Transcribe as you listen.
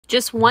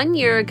Just 1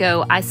 year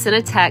ago, I sent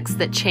a text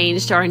that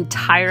changed our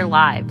entire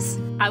lives.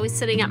 I was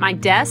sitting at my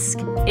desk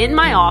in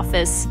my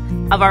office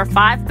of our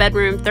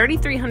 5-bedroom,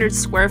 3,300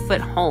 square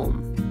foot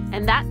home.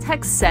 And that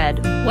text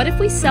said, "What if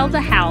we sell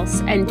the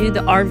house and do the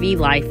RV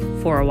life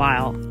for a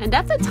while?" And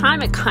at the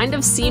time, it kind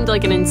of seemed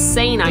like an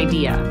insane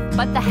idea.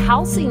 But the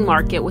housing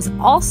market was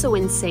also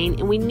insane,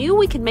 and we knew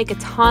we could make a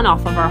ton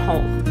off of our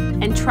home.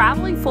 And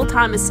traveling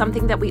full-time is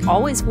something that we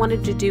always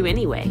wanted to do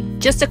anyway.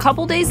 Just a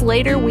couple days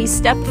later, we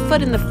stepped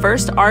foot in the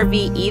first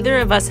RV either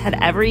of us had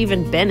ever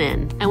even been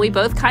in. And we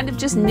both kind of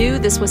just knew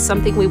this was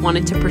something we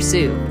wanted to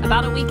pursue.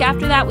 About a week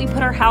after that, we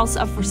put our house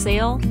up for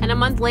sale, and a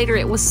month later,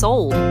 it was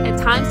sold. At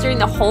times during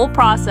the whole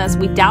process,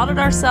 we doubted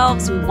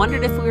ourselves, we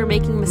wondered if we were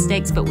making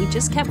mistakes, but we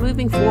just kept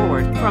moving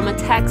forward. From a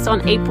text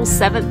on April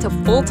 7th to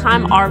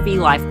full-time RV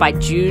life by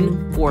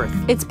June 4th.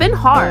 It's been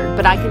hard,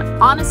 but I can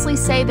honestly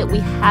say that we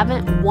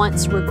haven't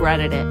once regretted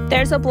it.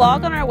 There's a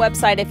blog on our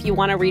website if you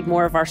want to read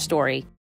more of our story.